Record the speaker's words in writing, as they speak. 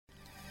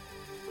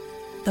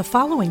The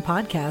following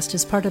podcast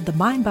is part of the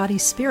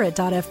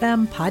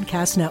MindBodySpirit.fm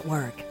podcast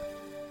network.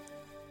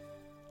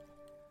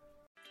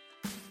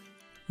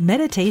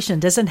 Meditation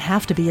doesn't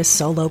have to be a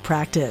solo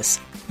practice.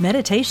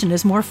 Meditation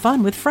is more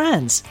fun with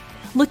friends.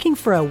 Looking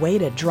for a way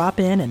to drop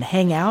in and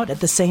hang out at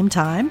the same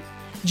time?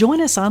 Join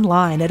us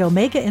online at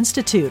Omega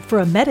Institute for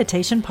a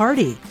meditation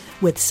party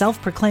with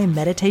self-proclaimed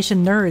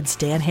meditation nerds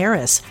Dan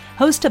Harris,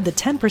 host of the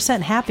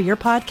 10% Happier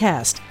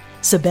podcast,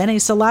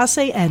 Sabene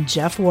Selassie, and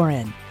Jeff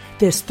Warren.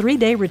 This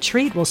 3-day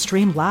retreat will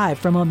stream live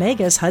from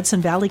Omega's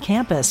Hudson Valley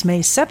campus May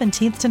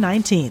 17th to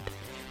 19th.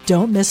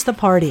 Don't miss the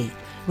party.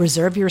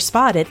 Reserve your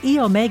spot at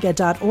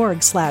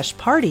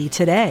eomega.org/party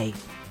today.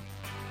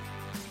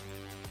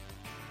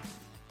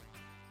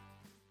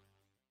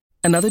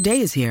 Another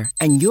day is here,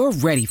 and you're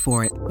ready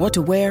for it. What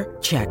to wear?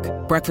 Check.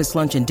 Breakfast,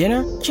 lunch, and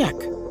dinner? Check.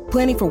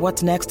 Planning for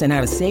what's next and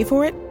how to save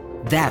for it?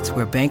 That's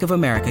where Bank of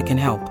America can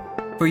help.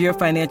 For your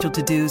financial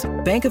to-dos,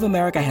 Bank of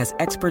America has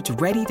experts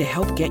ready to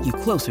help get you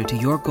closer to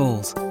your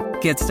goals.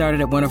 Get started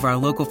at one of our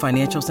local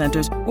financial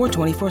centers or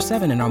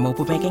 24/7 in our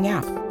mobile banking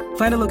app.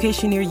 Find a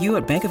location near you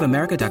at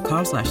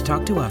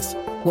bankofamerica.com/talktous.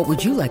 What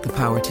would you like the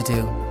power to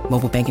do?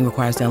 Mobile banking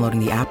requires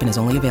downloading the app and is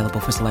only available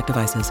for select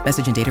devices.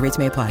 Message and data rates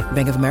may apply.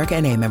 Bank of America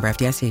N.A., member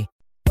FDIC.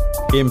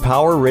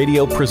 Empower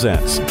Radio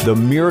presents The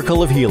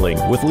Miracle of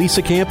Healing with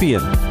Lisa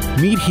Campion.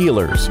 Meet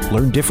healers,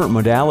 learn different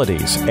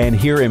modalities, and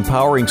hear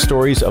empowering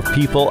stories of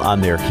people on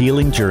their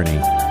healing journey.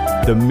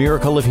 The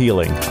Miracle of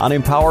Healing on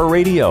Empower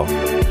Radio.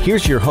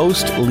 Here's your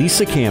host,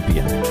 Lisa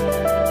Campion.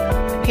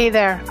 Hey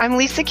there, I'm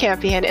Lisa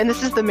Campion, and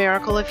this is The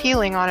Miracle of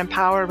Healing on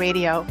Empower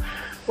Radio,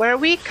 where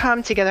we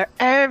come together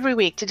every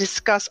week to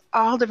discuss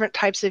all different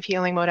types of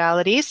healing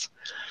modalities.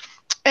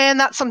 And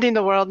that's something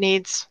the world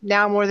needs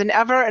now more than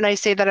ever. And I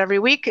say that every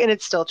week, and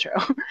it's still true.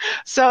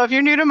 So if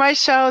you're new to my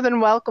show,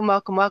 then welcome,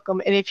 welcome,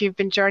 welcome. And if you've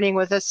been journeying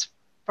with us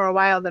for a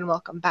while, then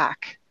welcome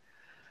back.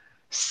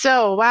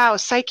 So, wow,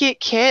 psychic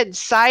kids,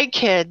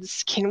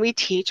 Psi-Kids. Can we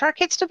teach our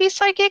kids to be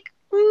psychic?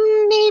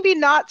 Maybe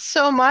not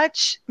so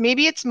much.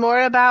 Maybe it's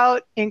more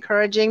about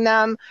encouraging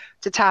them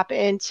to tap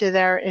into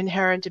their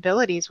inherent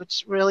abilities,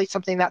 which is really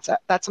something that's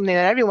something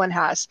that everyone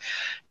has.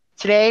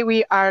 Today,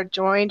 we are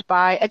joined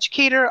by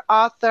educator,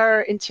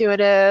 author,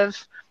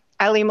 intuitive,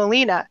 Elly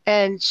Molina,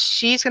 and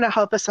she's going to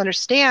help us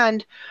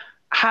understand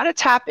how to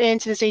tap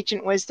into this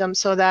ancient wisdom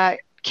so that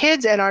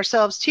kids and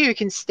ourselves, too,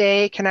 can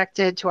stay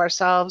connected to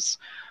ourselves.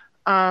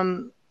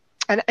 And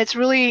it's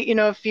really,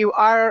 if you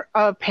are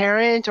a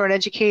parent or an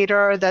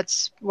educator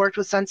that's worked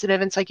with sensitive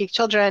and psychic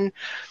children,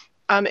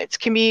 it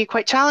can be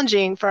quite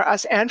challenging for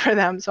us and for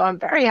them. So I'm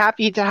very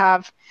happy to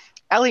have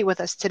Elly with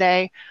us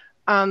today.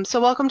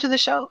 So welcome to the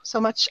show so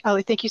much,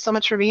 Elly. Thank you so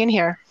much for being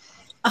here.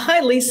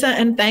 Hi, Lisa,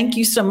 and thank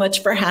you so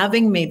much for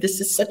having me.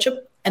 This is such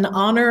an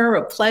honor,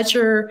 a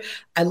pleasure.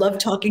 I love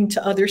talking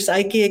to other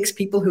psychics,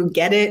 people who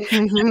get it.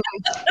 Mm-hmm.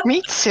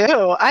 Me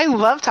too. I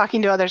love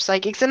talking to other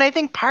psychics. And I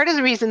think part of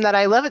the reason that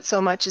I love it so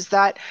much is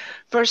that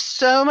for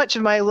so much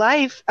of my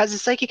life as a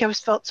psychic, I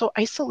felt so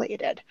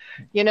isolated,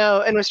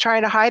 and was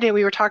trying to hide it.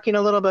 We were talking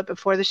a little bit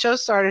before the show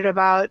started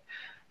about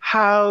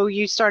how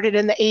you started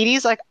in the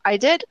 80s like I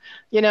did.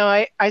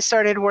 I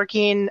started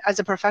working as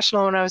a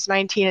professional when I was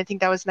 19. I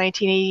think that was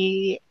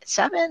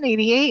 1987,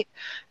 88.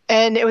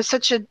 And it was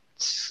such a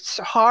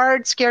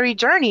hard, scary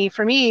journey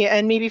for me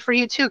and maybe for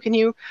you too. Can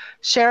you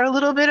share a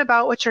little bit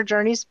about what your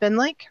journey's been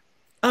like?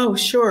 Oh,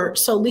 sure.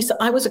 So, Lisa,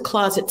 I was a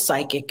closet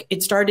psychic.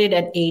 It started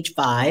at age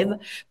 5,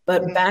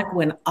 but back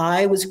when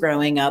I was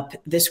growing up,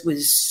 this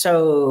was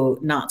so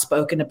not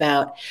spoken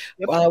about.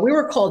 Yep. We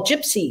were called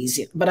gypsies,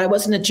 but I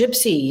wasn't a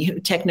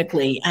gypsy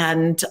technically.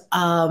 And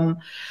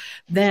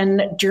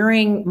then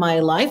during my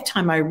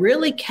lifetime, I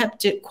really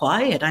kept it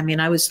quiet. I mean,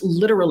 I was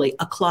literally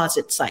a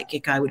closet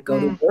psychic. I would go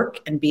to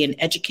work and be an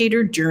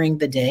educator during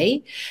the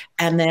day.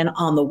 And then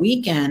on the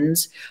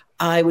weekends,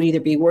 I would either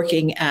be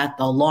working at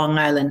the Long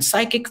Island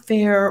Psychic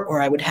Fair,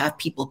 or I would have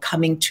people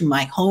coming to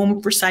my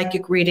home for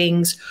psychic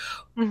readings.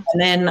 And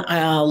then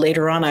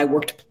later on, I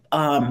worked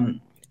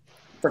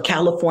for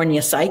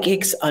California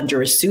Psychics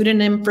under a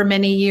pseudonym for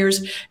many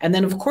years. And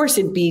then, of course,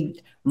 it'd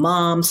be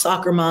mom,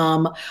 soccer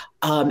mom,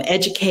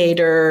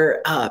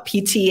 educator,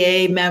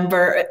 PTA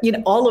member,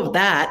 all of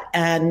that,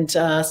 and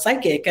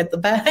psychic at the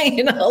back,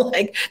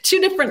 like two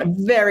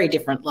very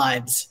different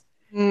lives.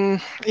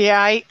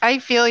 Yeah, I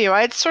feel you.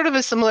 I had sort of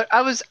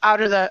I was out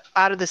of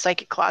the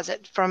psychic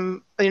closet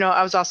from,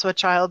 I was also a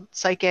child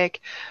psychic,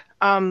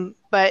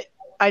 but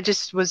I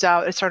just was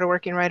out. I started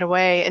working right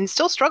away and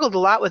still struggled a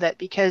lot with it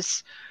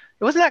because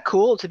it wasn't that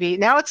cool to be.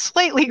 Now it's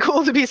slightly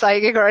cool to be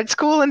psychic, or it's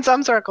cool in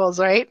some circles,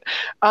 right?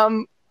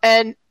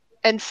 And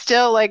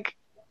still, like,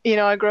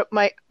 I grew up.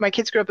 My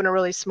kids grew up in a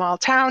really small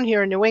town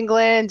here in New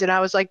England, and I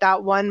was like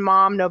that one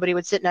mom nobody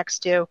would sit next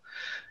to,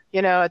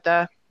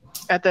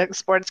 at the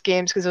sports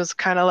games, because it was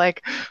kind of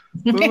like,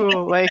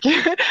 ooh, like,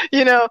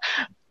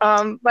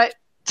 but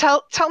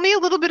tell me a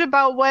little bit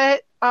about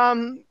what,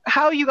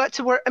 how you got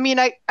to work. I mean,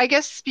 I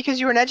guess because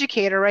you were an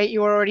educator, right?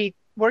 You were already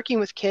working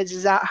with kids.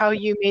 Is that how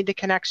you made the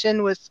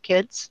connection with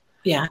kids?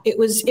 Yeah, it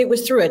was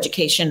through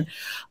education.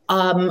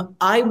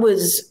 I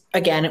was,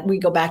 again, we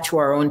go back to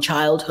our own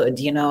childhood.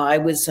 I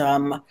was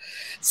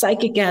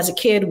psychic as a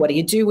kid. What do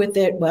you do with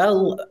it?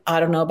 Well, I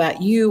don't know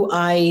about you.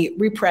 I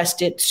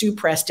repressed it,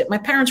 suppressed it. My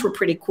parents were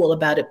pretty cool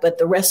about it, but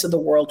the rest of the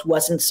world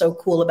wasn't so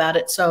cool about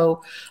it.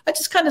 So I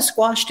just kind of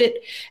squashed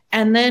it.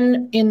 And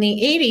then in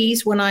the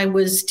 80s, when I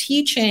was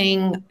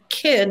teaching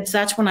kids,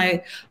 that's when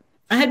I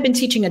had been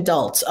teaching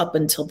adults up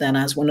until then.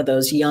 I was one of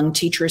those young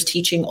teachers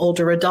teaching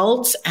older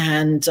adults.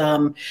 And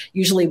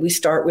usually we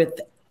start with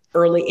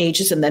early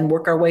ages and then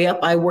work our way up.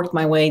 I worked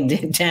my way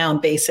down,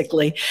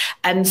 basically.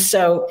 And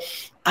so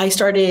I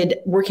started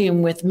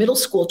working with middle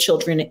school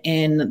children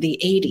in the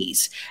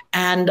 80s.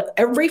 And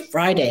every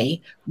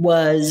Friday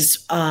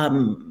was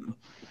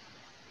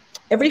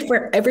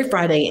every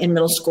Friday in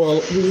middle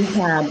school, we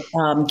had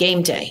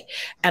game day,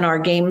 and our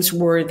games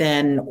were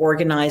then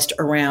organized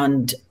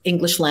around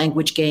English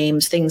language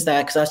games, things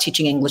that, because I was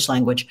teaching English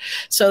language.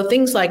 So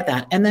things like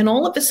that. And then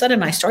all of a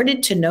sudden I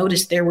started to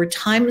notice there were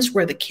times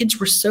where the kids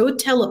were so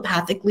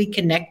telepathically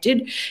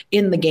connected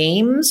in the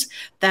games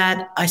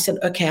that I said,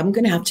 okay, I'm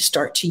going to have to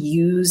start to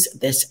use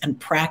this and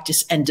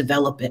practice and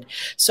develop it.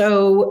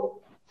 So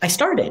I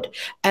started,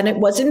 and it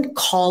wasn't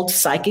called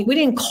psychic. We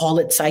didn't call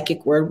it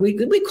psychic word.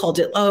 We called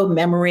it,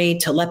 memory,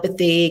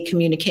 telepathy,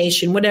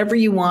 communication, whatever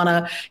you want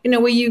to,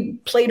 where you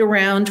played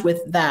around with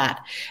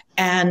that.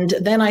 And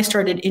then I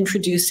started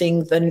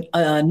introducing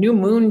the new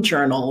moon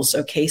journals.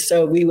 Okay,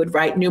 so we would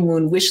write new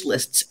moon wish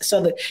lists.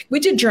 So we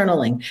did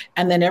journaling.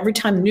 And then every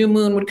time new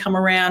moon would come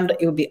around,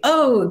 it would be,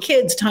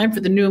 kids, time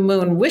for the new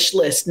moon wish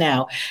list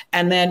now.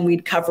 And then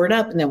we'd cover it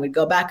up, and then we'd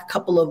go back a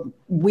couple of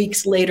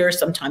weeks later,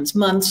 sometimes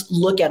months,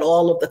 look at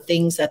all of the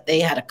things that they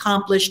had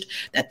accomplished,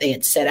 that they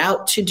had set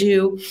out to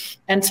do.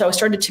 And so I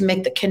started to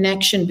make the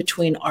connection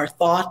between our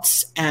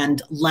thoughts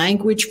and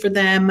language for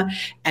them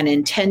and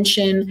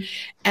intention.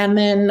 And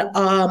then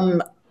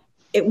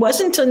it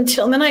wasn't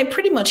until then I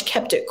pretty much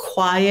kept it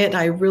quiet.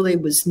 I really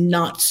was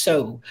not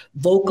so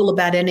vocal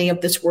about any of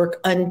this work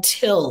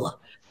until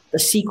The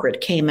Secret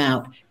came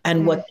out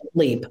and What the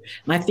Bleep.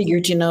 And I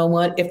figured, you know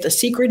what, if The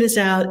Secret is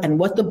out and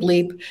What the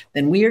Bleep,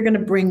 then we are going to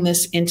bring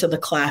this into the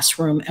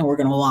classroom and we're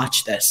going to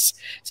watch this.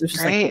 So it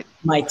was like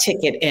my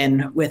ticket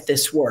in with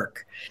this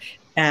work.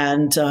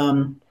 And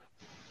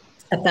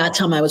at that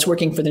time, I was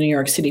working for the New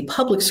York City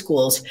Public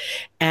Schools,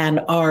 and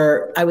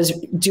I was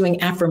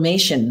doing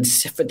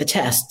affirmations for the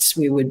tests.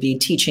 We would be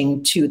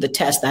teaching to the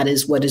test. That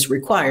is what is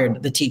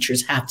required. The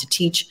teachers have to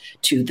teach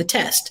to the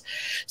test.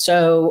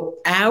 So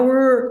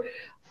our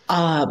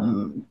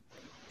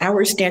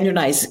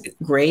standardized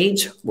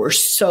grades were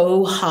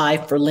so high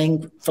for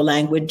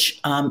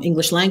language,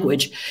 English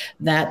language,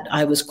 that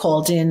I was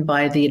called in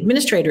by the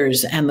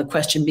administrators, and the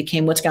question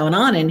became, what's going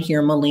on in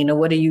here, Molina?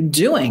 What are you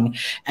doing?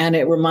 And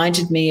it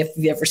reminded me, if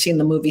you've ever seen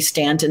the movie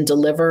Stand and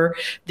Deliver,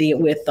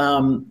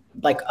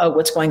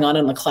 what's going on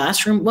in the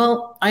classroom?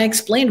 Well, I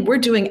explained we're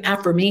doing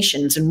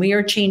affirmations, and we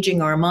are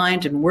changing our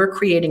mind, and we're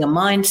creating a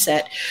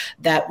mindset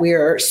that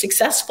we're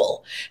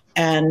successful.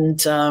 And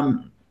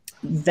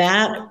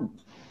that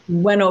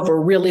went over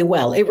really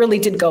well. It really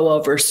did go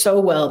over so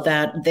well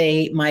that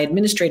my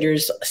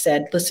administrators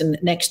said, listen,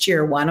 next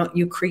year, why don't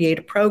you create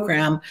a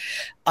program,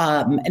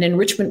 an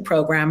enrichment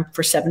program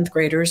for seventh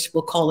graders?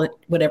 We'll call it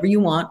whatever you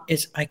want.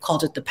 I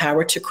called it The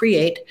Power to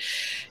Create.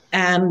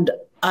 And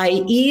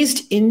I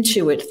eased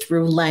into it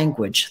through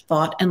language,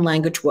 thought and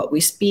language. What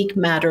we speak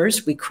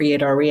matters. We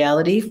create our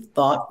reality,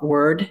 thought,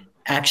 word,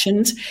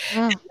 actions.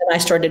 And then I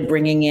started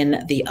bringing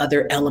in the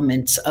other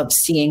elements of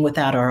seeing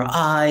without our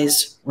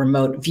eyes,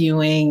 remote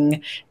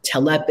viewing,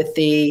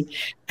 telepathy,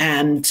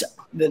 and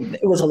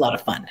it was a lot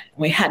of fun.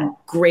 We had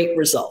great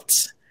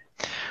results.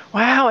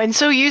 Wow. And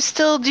so you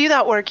still do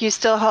that work. You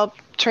still help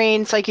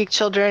train psychic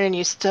children, and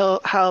you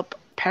still help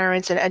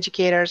parents and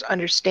educators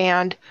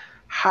understand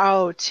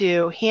how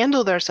to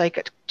handle their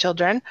psychic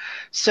children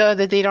so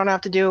that they don't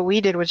have to do what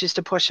we did, which is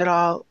to push it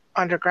all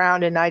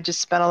underground. And I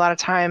just spent a lot of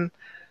time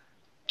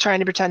trying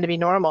to pretend to be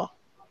normal,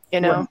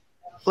 and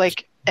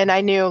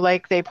I knew,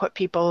 they put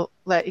people,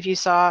 if you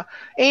saw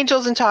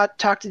angels and talk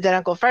to dead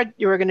Uncle Fred,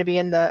 you were going to be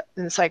in the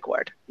psych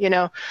ward,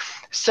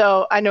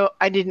 so I know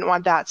I didn't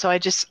want that. So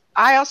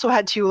I also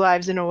had two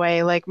lives in a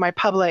way, like my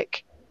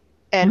public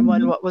and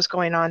what was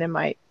going on in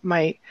my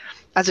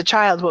as a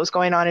child, what was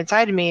going on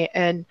inside of me.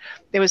 And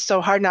it was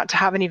so hard not to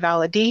have any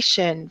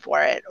validation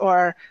for it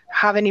or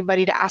have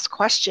anybody to ask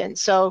questions.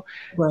 So,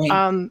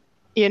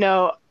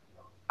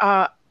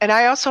 and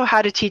I also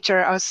had a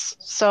teacher, this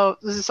is so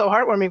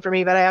heartwarming for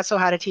me, but I also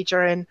had a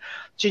teacher in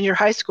junior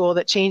high school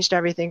that changed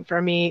everything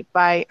for me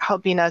by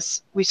helping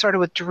us. We started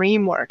with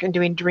dream work and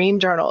doing dream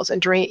journals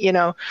and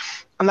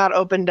and that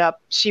opened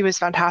up. She was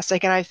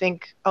fantastic. And I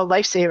think a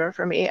lifesaver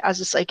for me as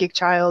a psychic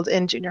child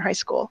in junior high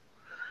school,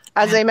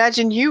 as I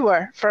imagine you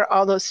were for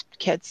all those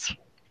kids.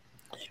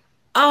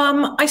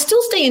 I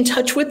still stay in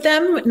touch with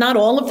them. Not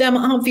all of them,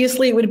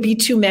 obviously, it would be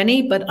too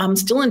many, but I'm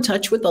still in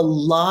touch with a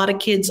lot of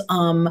kids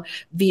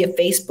via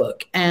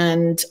Facebook.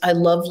 And I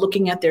love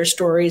looking at their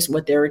stories,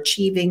 what they're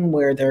achieving,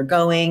 where they're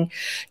going,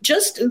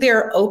 just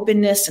their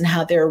openness and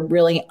how they're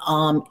really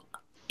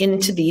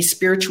into these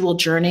spiritual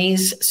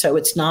journeys. So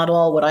it's not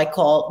all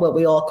what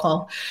we all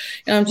call,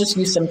 just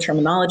use some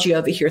terminology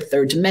over here,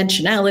 third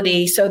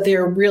dimensionality. So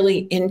they're really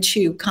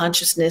into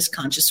consciousness,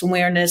 conscious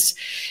awareness,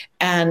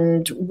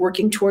 and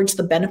working towards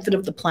the benefit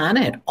of the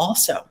planet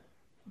also.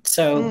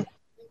 So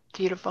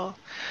beautiful.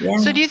 Yeah.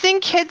 So do you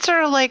think kids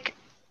are like,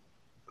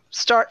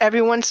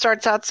 everyone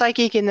starts out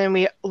psychic and then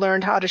we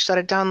learned how to shut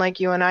it down like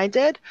you and I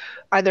did?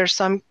 Are there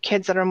some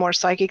kids that are more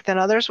psychic than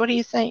others? What do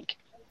you think?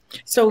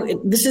 So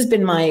this has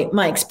been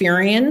my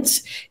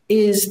experience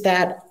is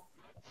that,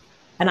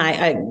 and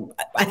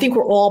I think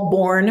we're all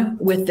born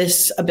with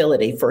this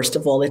ability. First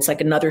of all, it's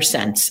like another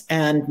sense,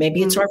 and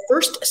maybe it's our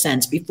first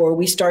sense before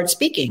we start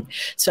speaking,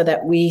 so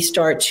that we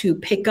start to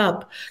pick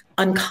up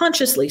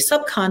unconsciously,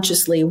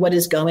 subconsciously, what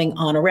is going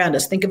on around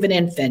us. Think of an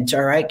infant,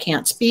 all right,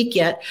 can't speak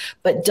yet,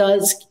 but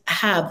does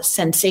have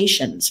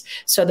sensations.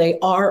 So they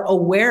are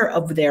aware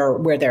of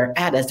where they're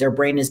at as their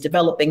brain is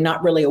developing,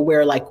 not really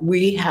aware like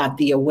we have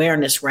the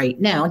awareness right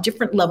now,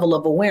 different level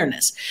of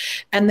awareness.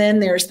 And then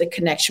there's the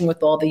connection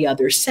with all the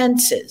other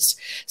senses.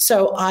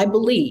 So I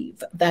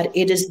believe that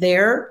it is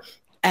there,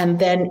 and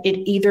then it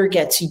either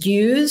gets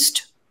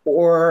used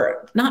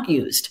or not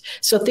used.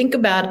 So I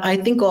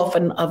think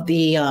often of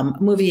the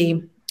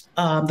movie,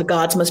 The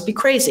Gods Must Be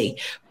Crazy.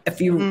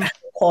 If you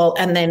call,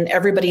 and then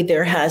everybody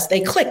there they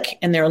click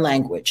in their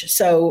language.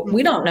 So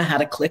we don't know how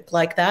to click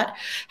like that.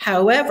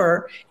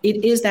 However,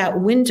 it is that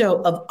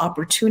window of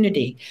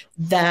opportunity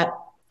that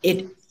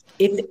if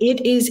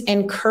it is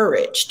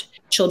encouraged,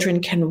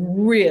 children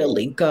can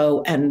really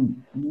go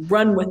and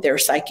run with their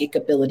psychic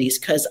abilities,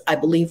 because I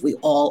believe we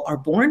all are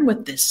born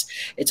with this.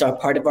 It's our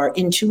part of our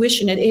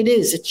intuition.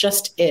 It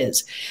just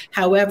is.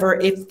 However,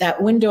 if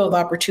that window of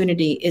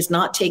opportunity is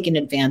not taken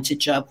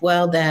advantage of,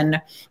 well,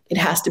 then it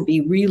has to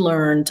be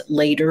relearned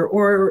later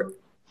or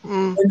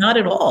not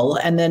at all.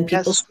 And then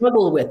people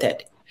struggle with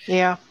it.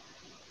 Yeah.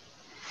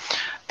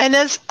 And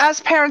as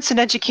parents and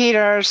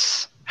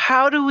educators,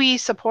 how do we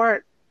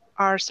support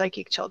our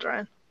psychic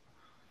children?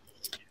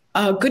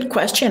 Good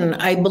question.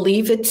 I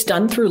believe it's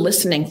done through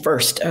listening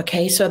first.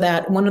 Okay. So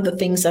that one of the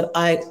things that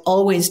I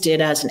always did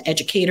as an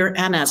educator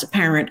and as a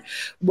parent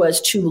was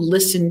to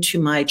listen to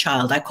my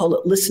child. I call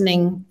it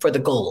listening for the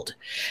gold.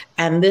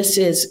 And this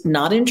is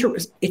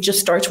it just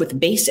starts with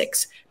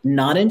basics,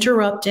 not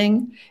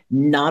interrupting,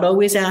 not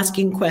always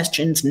asking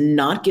questions,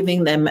 not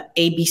giving them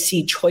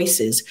ABC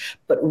choices,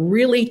 but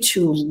really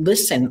to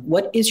listen.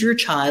 What is your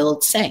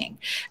child saying?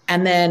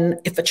 And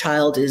then if a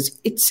child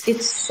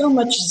it's so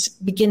much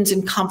begins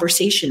in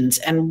conversations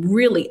and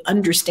really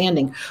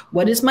understanding,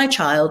 what is my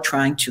child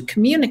trying to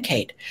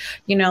communicate?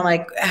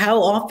 Like how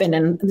often,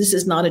 and this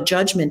is not a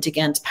judgment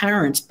against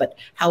parents, but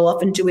how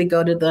often do we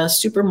go to the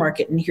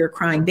supermarket and hear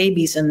crying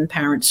babies and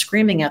parents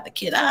screaming at the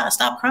kid,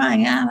 stop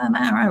crying,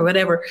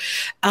 whatever.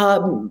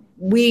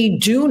 We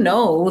do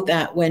know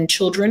that when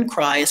children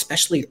cry,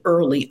 especially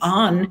early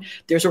on,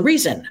 there's a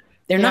reason.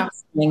 They're not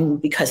crying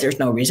because there's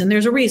no reason.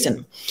 There's a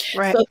reason.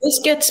 Right. So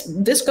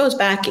this goes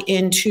back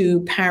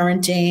into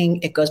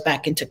parenting. It goes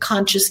back into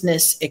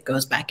consciousness. It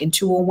goes back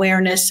into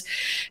awareness.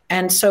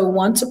 And so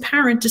once a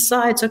parent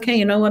decides, okay,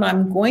 you know what,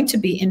 I'm going to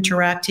be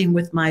interacting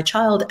with my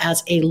child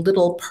as a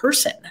little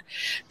person,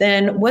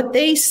 then what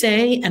they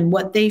say and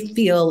what they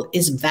feel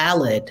is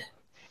valid.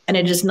 And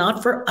it is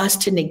not for us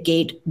to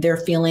negate their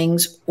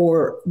feelings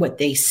or what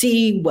they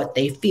see, what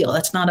they feel.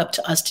 That's not up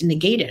to us to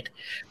negate it,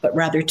 but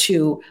rather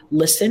to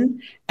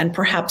listen and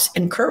perhaps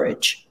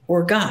encourage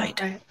or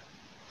guide. Right.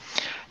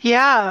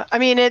 Yeah. I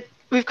mean,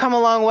 we've come a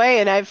long way,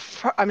 and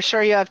I'm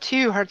sure you have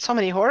too, heard so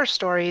many horror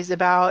stories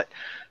about,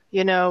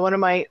 one of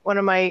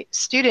my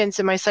students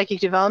in my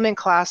psychic development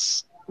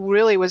class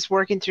really was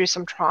working through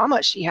some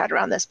trauma she had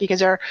around this,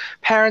 because her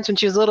parents, when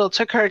she was little,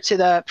 took her to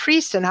the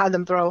priest and had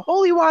them throw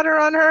holy water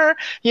on her.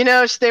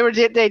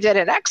 They did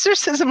an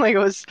exorcism, like it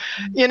was,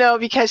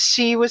 because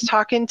she was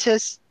talking to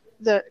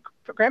the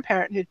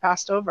grandparent who'd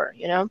passed over,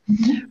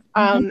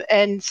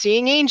 and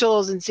seeing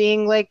angels and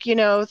seeing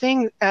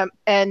things,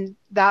 and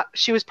that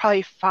she was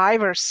probably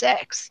 5 or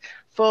 6,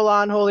 full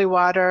on holy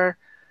water,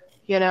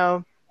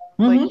 like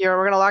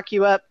we're gonna lock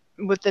you up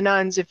with the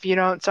nuns if you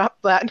don't stop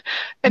that.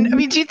 And I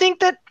mean, do you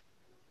think that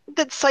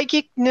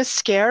psychicness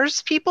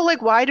scares people?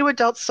 Like, why do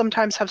adults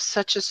sometimes have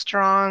such a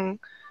strong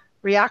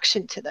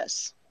reaction to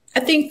this? I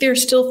think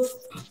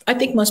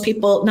most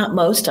people, not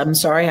most, I'm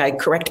sorry, I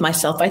correct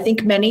myself. I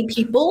think many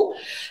people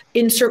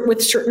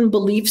with certain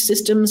belief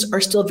systems are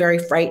still very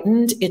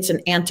frightened. It's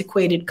an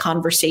antiquated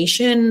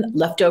conversation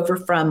left over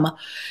from,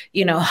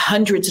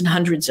 hundreds and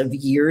hundreds of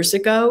years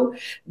ago,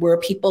 where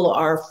people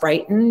are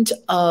frightened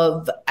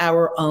of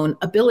our own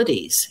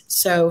abilities.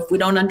 So if we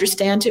don't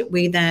understand it,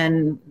 we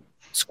then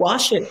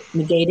squash it,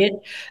 negate it.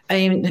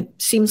 I mean, it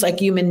seems like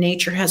human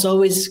nature has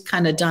always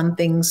kind of done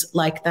things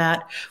like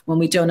that. When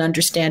we don't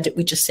understand it,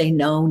 we just say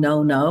no,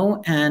 no,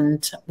 no,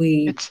 and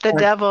It's the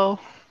devil.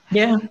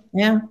 Yeah,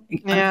 yeah,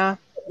 Yeah.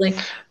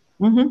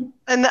 Mm-hmm.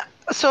 And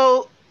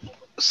so,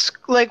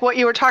 like what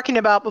you were talking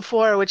about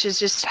before, which is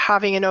just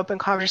having an open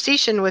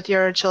conversation with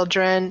your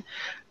children,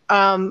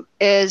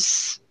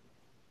 is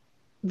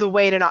the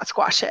way to not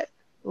squash it.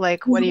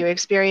 Like, what are you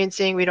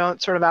experiencing? We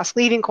don't sort of ask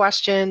leading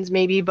questions,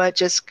 maybe, but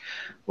just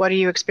what are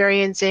you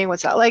experiencing?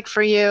 What's that like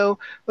for you?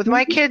 With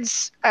my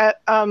kids, they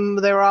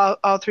were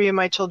all three of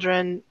my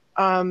children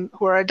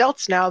who are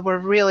adults now, were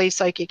really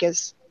psychic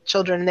as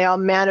children. They all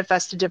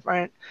manifested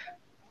in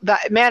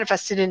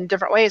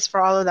different ways for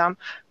all of them,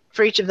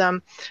 for each of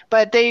them.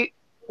 But they,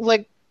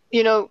 like,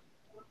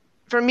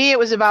 for me, it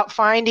was about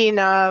finding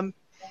a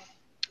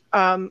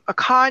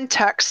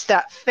context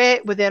that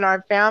fit within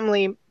our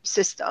family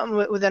system,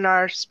 within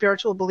our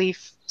spiritual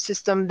belief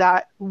system,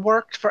 that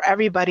worked for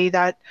everybody,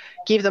 that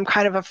gave them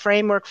kind of a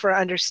framework for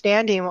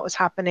understanding what was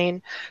happening.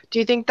 Do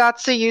you think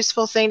that's a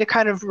useful thing to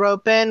kind of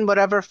rope in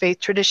whatever faith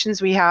traditions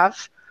we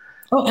have?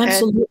 Oh,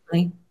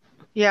 absolutely.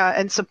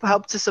 And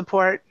help to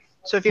support.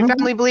 So if your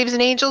family believes in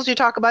angels, you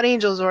talk about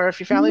angels, or if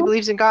your family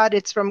believes in God,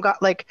 it's from God.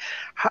 Like,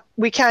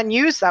 we can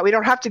use that. We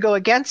don't have to go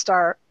against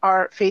our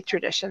faith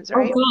traditions,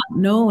 right? Oh God,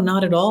 no,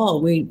 not at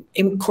all. We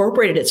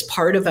incorporate it. It's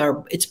part of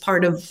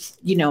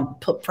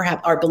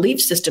perhaps our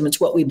belief system. It's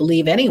what we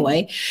believe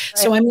anyway. Right.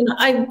 So, I mean,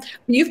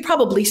 you've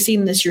probably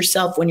seen this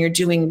yourself when you're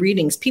doing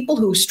readings. People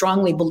who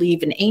strongly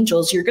believe in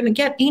angels, you're going to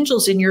get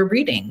angels in your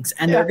readings,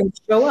 and they're going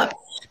to show up.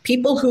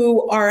 People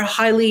who are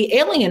highly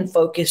alien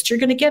focused, you're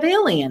going to get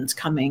aliens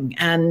coming.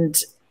 And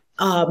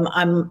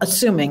I'm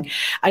assuming,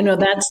 I know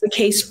that's the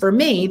case for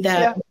me,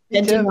 that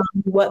depending on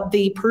what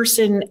the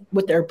person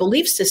with their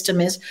belief system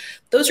is,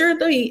 those are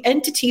the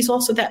entities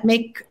also that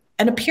make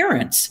an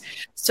appearance.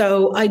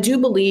 So I do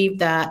believe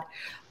that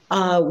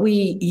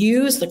we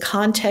use the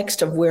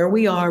context of where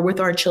we are with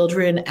our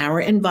children,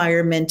 our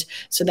environment,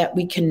 so that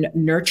we can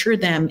nurture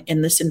them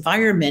in this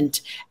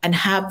environment and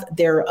have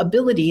their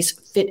abilities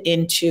fit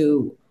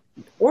into,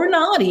 or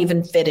not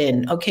even fit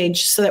in, okay?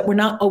 Just so that we're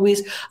not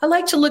always, I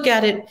like to look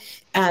at it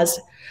as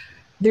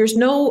there's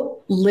no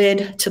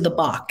lid to the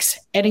box.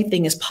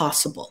 Anything is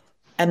possible.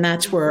 And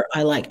that's where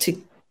I like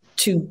to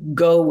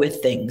go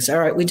with things. All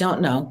right, we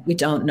don't know.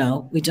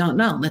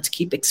 Let's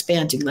keep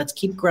expanding. Let's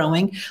keep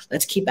growing.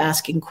 Let's keep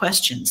asking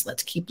questions.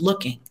 Let's keep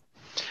looking.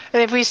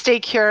 And if we stay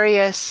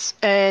curious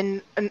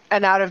and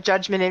out of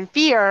judgment and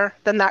fear,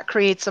 then that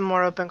creates a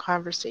more open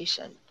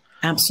conversation.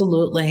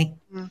 Absolutely.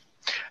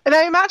 And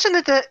I imagine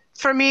that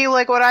for me,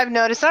 like what I've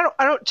noticed, I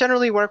don't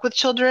generally work with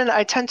children.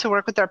 I tend to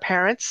work with their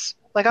parents.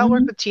 Like I'll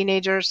work with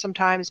teenagers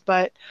sometimes,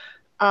 but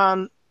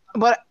I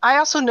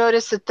also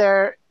notice that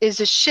there is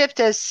a shift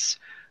as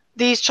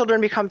these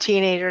children become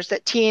teenagers,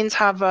 that teens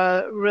have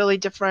a really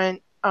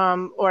different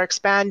or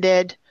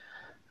expanded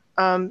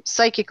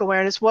psychic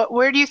awareness.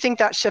 Where do you think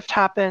that shift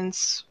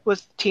happens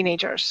with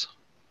teenagers?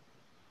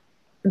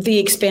 The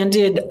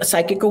expanded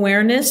psychic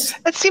awareness?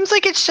 It seems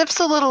like it shifts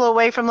a little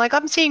away from like,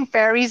 I'm seeing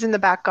fairies in the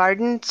back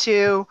garden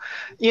to,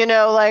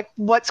 like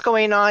what's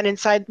going on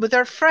inside with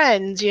their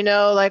friends,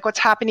 like what's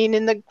happening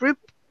in the group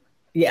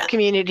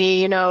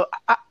community,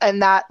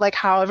 and that like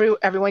how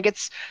everyone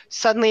gets,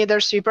 suddenly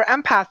there's super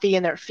empathy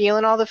and they're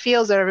feeling all the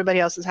feels that everybody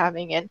else is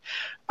having. And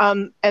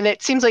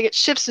it seems like it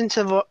shifts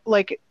into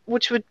like,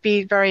 which would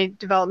be very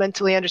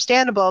developmentally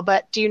understandable,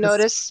 but do you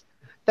notice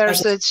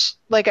there's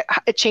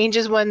it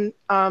changes when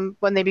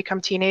they become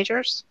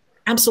teenagers?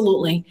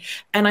 Absolutely.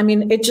 And I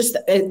mean,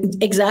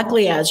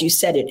 exactly as you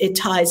said it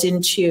ties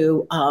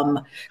into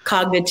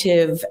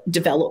cognitive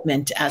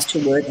development as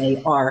to where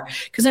they are.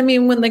 Because I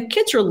mean, when the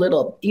kids are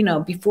little,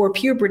 before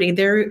puberty,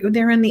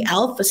 they're in the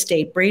alpha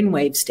state,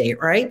 brainwave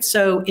state, right?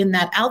 So in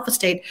that alpha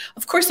state,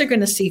 of course, they're going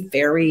to see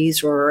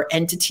fairies or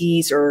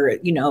entities or,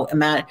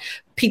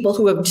 people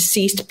who have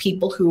deceased,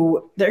 people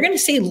who they're going to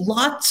see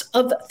lots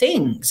of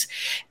things.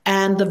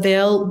 And the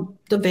veil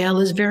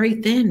is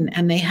very thin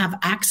and they have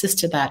access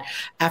to that.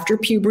 After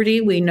puberty,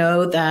 we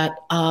know that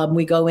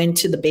we go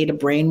into the beta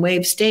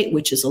brainwave state,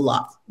 which is a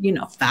lot,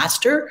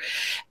 faster.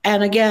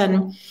 And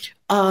again,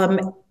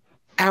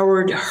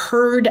 our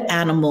herd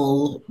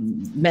animal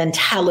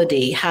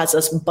mentality has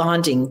us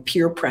bonding,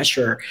 peer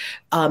pressure.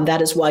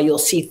 That is why you'll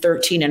see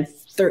 12,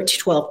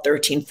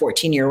 13,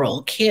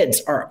 14-year-old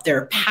kids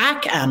they're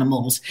pack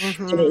animals.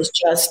 It is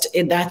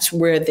that's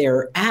where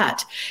they're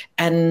at.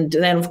 And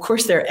then of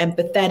course they're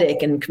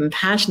empathetic and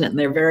compassionate and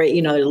they're very,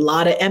 a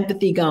lot of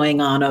empathy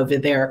going on over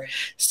there.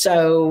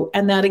 So,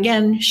 and that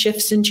again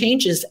shifts and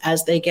changes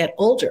as they get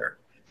older.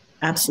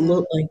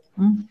 Absolutely.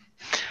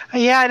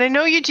 Yeah, and I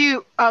know you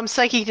do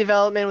psychic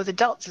development with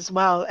adults as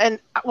well. And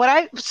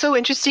what's so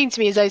interesting to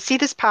me is I see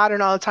this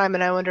pattern all the time,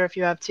 and I wonder if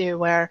you have too,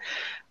 where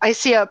I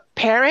see a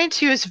parent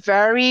who is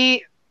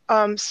very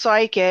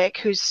psychic,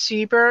 who's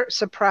super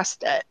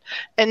suppressed it,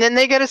 and then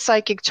they get a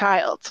psychic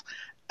child,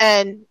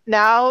 and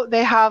now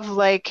they have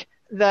like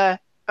the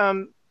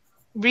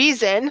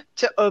reason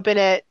to open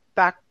it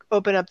back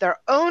open up their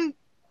own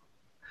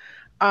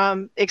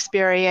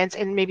experience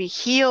and maybe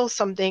heal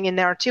something in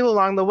there too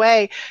along the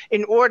way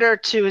in order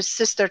to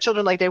assist their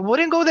children. Like they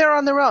wouldn't go there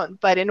on their own,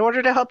 but in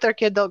order to help their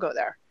kid, they'll go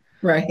there.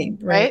 Right.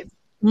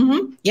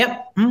 Mm-hmm.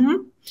 Yep.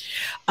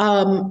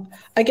 Mm-hmm.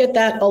 I get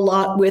that a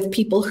lot with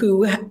people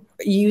who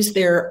use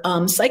their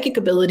psychic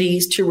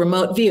abilities to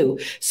remote view.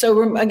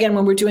 So again,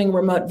 when we're doing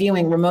remote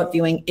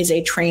viewing is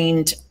a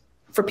trained,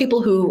 for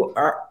people who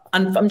are,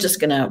 I'm just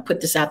going to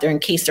put this out there in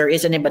case there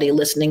is anybody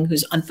listening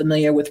who's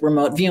unfamiliar with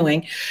remote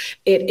viewing.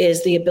 It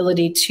is the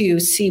ability to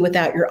see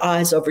without your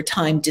eyes over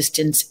time,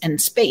 distance,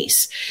 and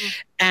space.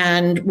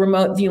 And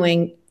remote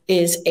viewing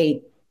is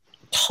a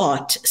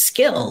taught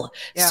skill.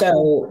 Yeah.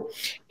 So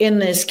in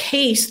this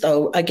case,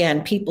 though,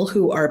 again, people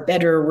who are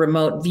better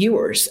remote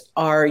viewers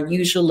are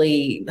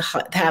usually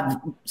have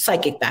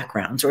psychic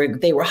backgrounds, or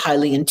they were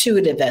highly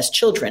intuitive as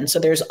children. So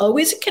there's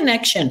always a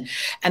connection.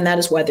 And that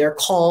is why they're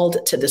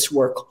called to this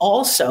work.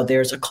 Also,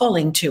 there's a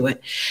calling to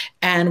it.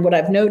 And what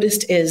I've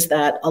noticed is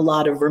that a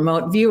lot of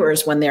remote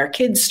viewers, when their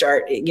kids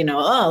start,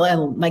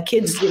 my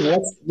kids,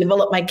 let's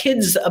develop my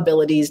kids'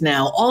 abilities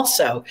now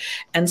also.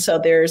 And so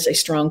there's a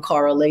strong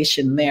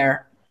correlation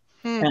there.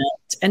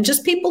 And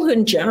just people who,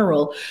 in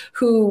general,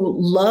 who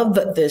love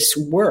this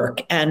work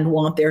and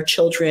want their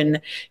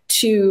children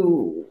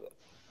to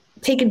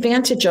take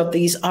advantage of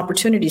these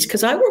opportunities.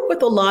 Because I work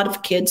with a lot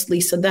of kids,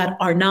 Lisa, that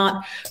are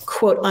not,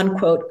 quote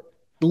unquote,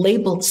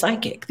 labeled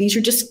psychic. These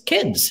are just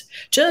kids.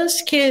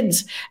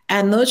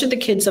 And those are the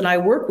kids that I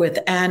work with.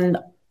 And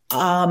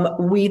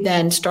we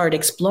then start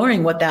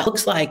exploring what that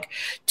looks like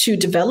to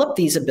develop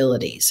these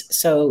abilities.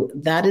 So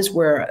that's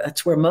where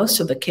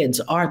most of the kids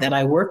are that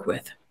I work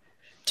with.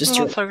 Just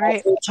that's so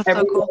great. That's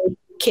so cool.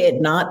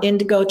 Kid, not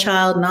indigo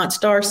child, not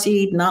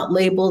starseed, not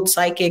labeled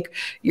psychic,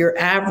 your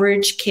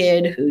average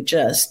kid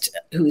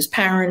whose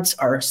parents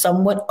are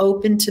somewhat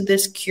open to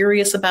this,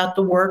 curious about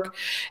the work.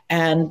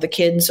 And the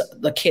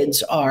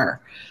kids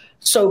are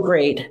so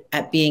great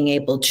at being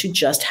able to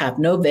just have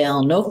no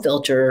veil, no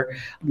filter,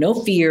 no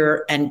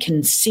fear, and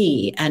can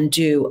see and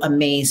do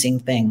amazing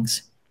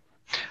things.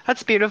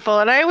 That's beautiful.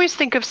 And I always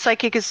think of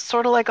psychic as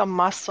sort of like a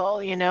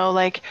muscle,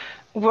 like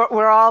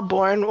we're all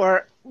born,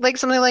 or like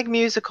something like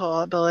musical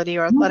ability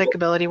or athletic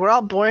ability. We're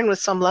all born with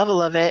some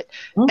level of it.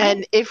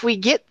 And if we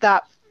get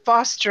that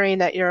fostering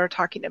that you're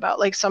talking about,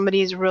 like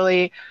somebody's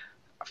really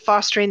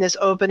fostering this,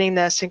 opening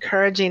this,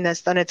 encouraging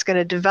this, then it's going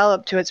to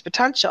develop to its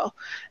potential.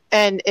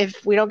 And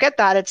if we don't get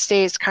that, it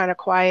stays kind of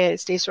quiet. It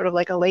stays sort of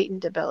like a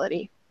latent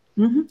ability.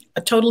 Mm-hmm. I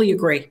totally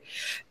agree.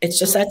 It's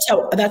just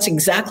that's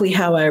exactly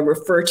how I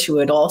refer to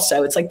it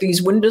also. It's like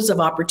these windows of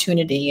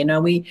opportunity.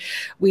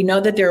 We know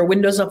that there are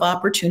windows of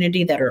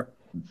opportunity that are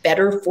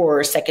better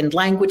for second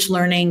language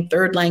learning,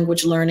 third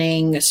language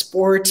learning,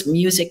 sports,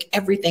 music,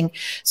 everything.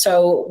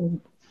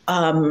 So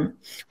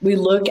we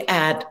look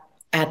at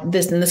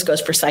this, and this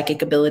goes for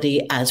psychic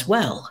ability as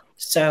well.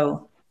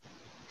 So,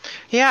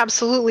 yeah,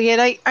 absolutely.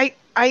 And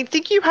I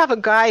think you have a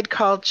guide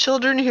called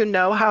Children Who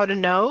Know How to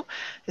Know.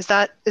 Is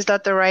that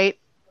the right?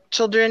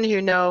 Children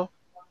Who Know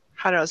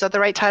How to Know. Is that the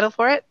right title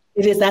for it?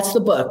 It is. That's the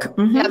book.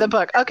 Mm-hmm. Yeah, the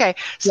book. Okay.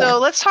 So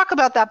let's talk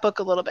about that book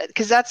a little bit,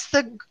 because that's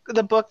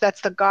the book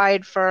that's the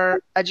guide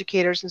for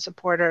educators and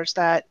supporters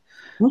that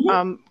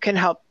can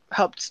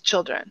help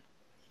children.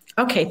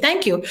 Okay,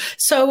 thank you.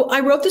 So I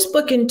wrote this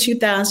book in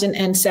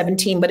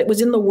 2017, but it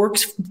was in the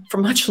works for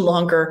much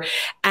longer.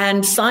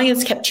 And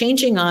science kept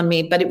changing on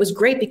me, but it was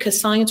great because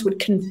science would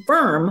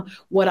confirm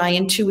what I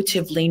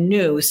intuitively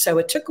knew. So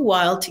it took a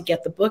while to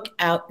get the book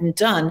out and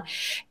done.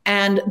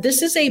 And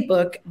this is a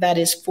book that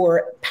is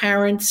for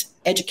parents,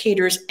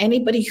 educators,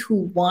 anybody who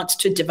wants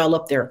to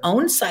develop their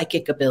own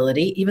psychic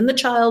ability, even the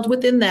child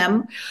within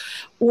them,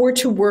 or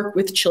to work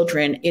with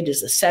children. It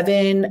is a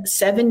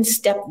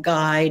seven-step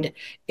guide.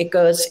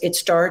 It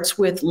starts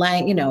with,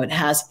 it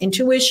has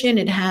intuition,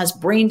 it has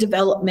brain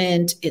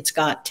development, it's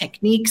got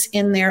techniques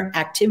in there,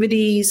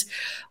 activities,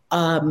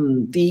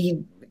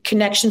 the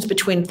connections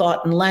between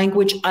thought and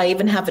language. I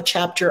even have a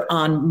chapter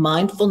on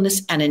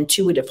mindfulness and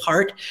intuitive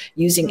heart,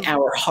 using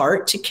our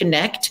heart to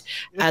connect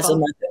as a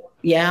method.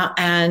 Yeah.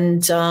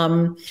 And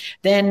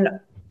then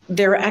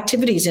there are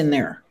activities in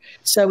there.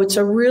 So it's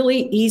a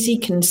really easy,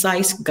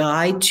 concise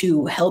guide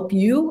to help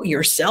you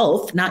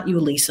yourself, not you,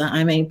 Lisa.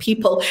 I mean,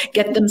 people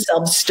get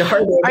themselves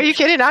started. Are you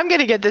kidding? I'm going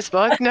to get this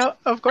book. No,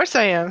 of course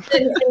I am.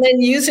 and then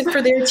use it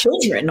for their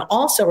children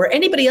also, or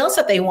anybody else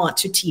that they want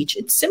to teach.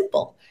 It's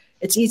simple.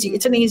 It's easy.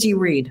 It's an easy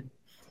read.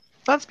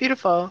 That's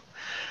beautiful.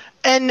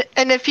 And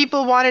if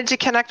people wanted to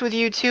connect with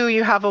you too,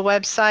 you have a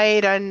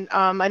website, and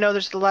I know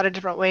there's a lot of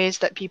different ways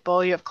that you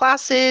have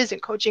classes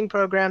and coaching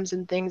programs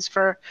and things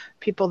for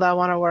people that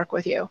want to work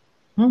with you.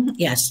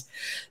 Yes.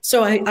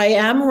 So I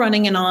am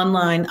running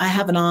I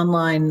have an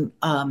online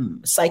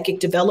psychic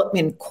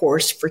development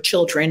course for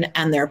children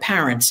and their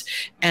parents.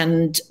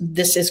 And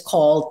this is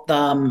called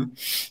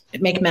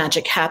Make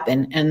Magic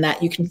Happen. And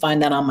that you can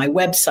find that on my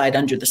website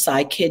under the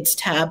Psi-Kids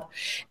tab.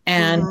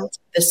 And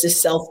this is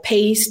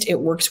self-paced.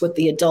 It works with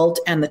the adult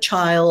and the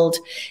child.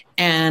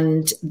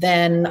 And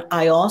then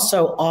I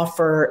also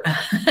offer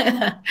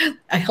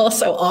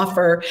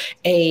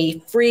a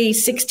free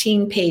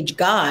 16-page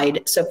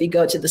guide. So if you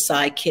go to the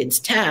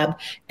Psi-Kids tab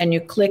and you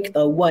click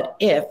the what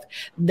if,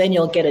 then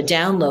you'll get a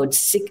download.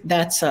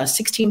 That's a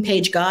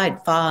 16-page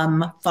guide,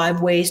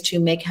 5 ways to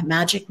make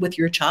magic with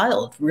your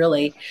child,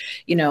 really,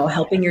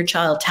 helping your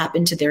child tap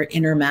into their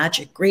inner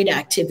magic. Great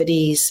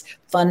activities,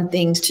 fun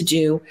things to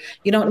do.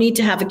 You don't need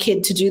to have a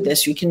kid to do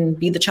this. You can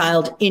be the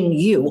child in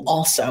you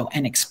also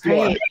and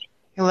explore. Right.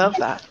 I love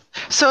that.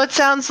 So it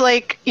sounds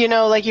like,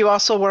 like you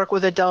also work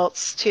with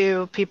adults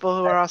too, people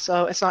who are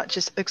also, it's not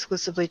just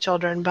exclusively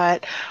children,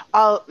 but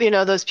all,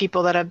 those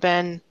people that have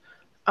been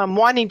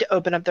wanting to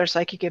open up their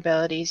psychic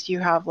abilities. You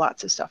have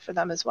lots of stuff for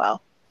them as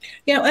well.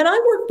 And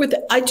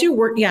I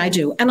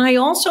do. And I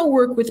also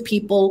work with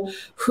people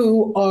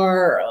who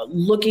are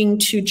looking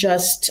to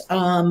just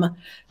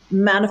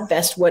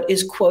manifest what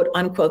is quote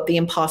unquote the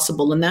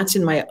impossible. And that's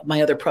in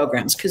my other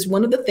programs. Because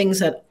one of the things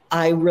that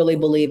I really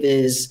believe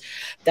is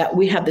that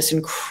we have this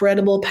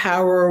incredible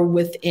power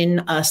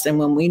within us. And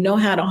when we know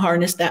how to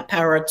harness that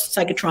power,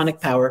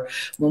 psychotronic power,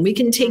 when we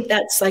can take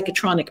that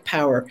psychotronic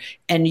power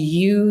and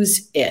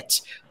use it,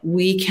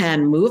 we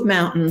can move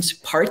mountains,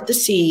 part the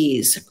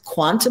seas,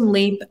 quantum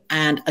leap,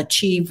 and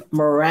achieve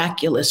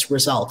miraculous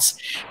results.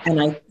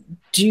 And I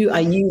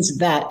use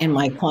that in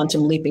my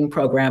quantum leaping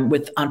program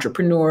with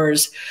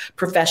entrepreneurs,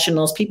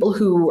 professionals, people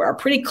who are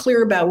pretty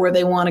clear about where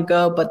they want to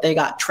go, but they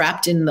got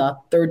trapped in the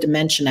third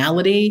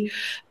dimensionality.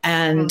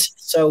 And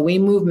so we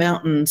move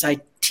mountains. I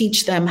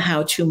teach them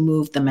how to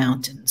move the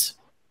mountains.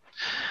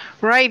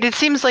 Right. It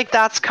seems like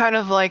that's kind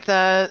of like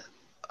the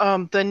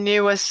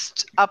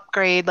newest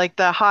upgrade, like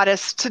the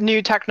hottest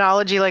new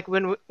technology, like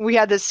when we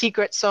had The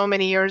Secret so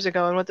many years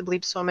ago and What the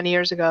Bleep so many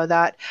years ago,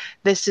 that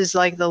this is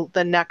like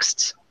the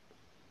next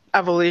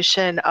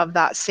evolution of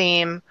that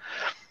same,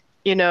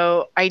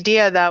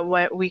 idea that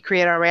what we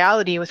create our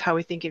reality with how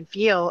we think and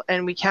feel,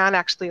 and we can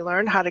actually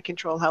learn how to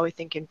control how we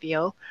think and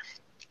feel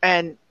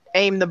and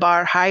aim the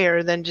bar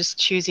higher than just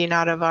choosing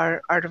out of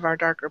our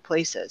darker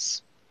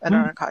places and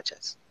our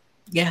unconscious.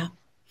 Yeah.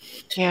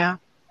 Yeah.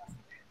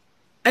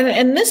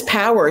 And this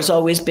power has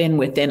always been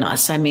within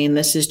us. I mean,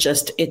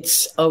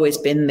 it's always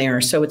been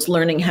there. So it's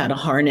learning how to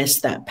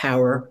harness that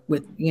power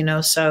with,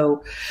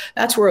 so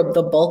that's where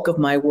the bulk of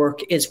my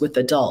work is with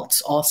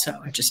adults also,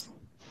 just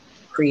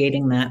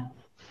creating that.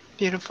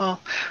 Beautiful.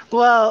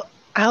 Well,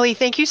 Elly,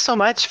 thank you so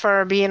much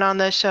for being on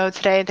the show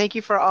today. And thank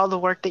you for all the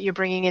work that you're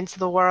bringing into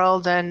the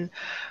world. And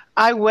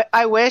I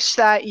wish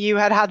that you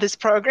had this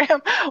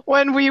program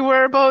when we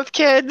were both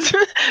kids.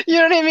 You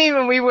know what I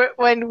mean?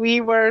 When we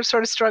were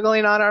sort of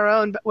struggling on our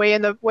own, but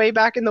way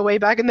back in the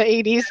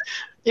 80s,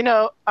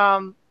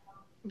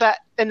 but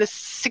in the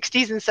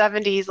 60s and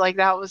 70s, like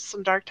that was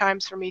some dark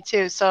times for me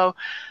too. So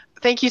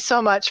thank you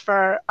so much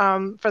for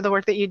the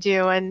work that you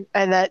do, and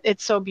that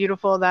it's so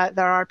beautiful that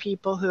there are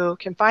people who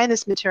can find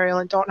this material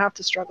and don't have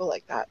to struggle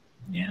like that.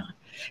 Yeah.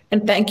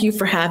 And thank you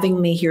for having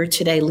me here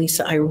today,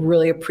 Lisa. I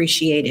really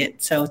appreciate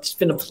it. So it's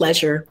been a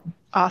pleasure.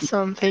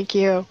 Awesome. Thank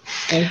you.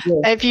 Thank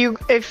you.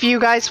 If you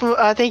guys,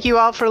 thank you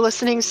all for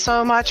listening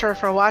so much or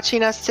for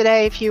watching us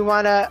today. If you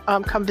want to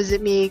come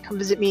visit me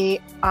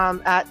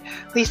at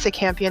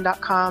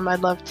lisacampion.com. I'd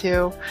love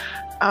to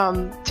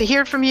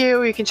hear from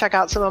you. You can check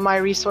out some of my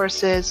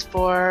resources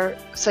for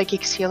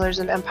psychics, healers,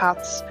 and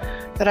empaths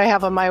that I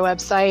have on my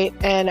website.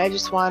 And I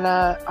just want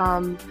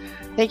to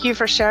thank you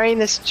for sharing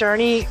this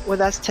journey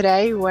with us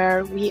today,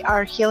 where we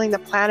are healing the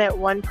planet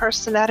one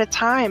person at a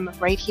time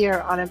right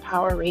here on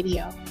Empower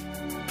Radio.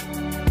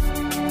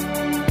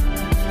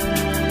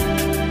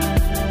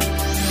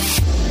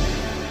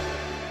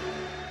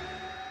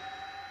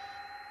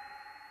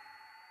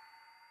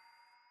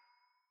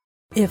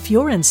 If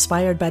you're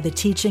inspired by the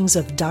teachings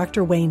of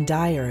Dr. Wayne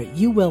Dyer,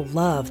 you will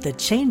love the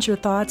Change Your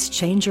Thoughts,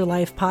 Change Your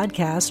Life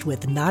podcast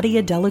with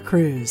Nadia Dela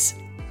Cruz.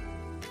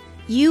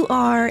 You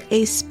are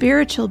a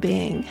spiritual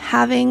being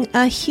having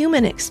a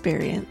human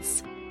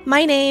experience.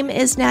 My name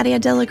is Nadia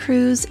Dela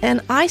Cruz,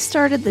 and I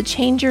started the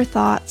Change Your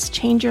Thoughts,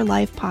 Change Your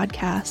Life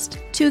podcast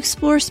to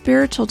explore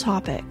spiritual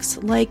topics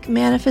like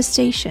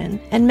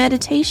manifestation and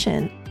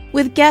meditation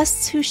with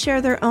guests who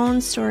share their own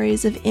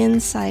stories of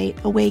insight,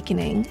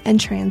 awakening, and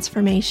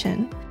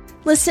transformation.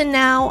 Listen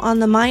now on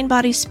the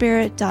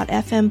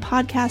mindbodyspirit.fm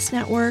podcast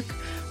network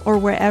or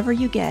wherever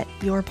you get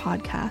your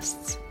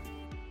podcasts.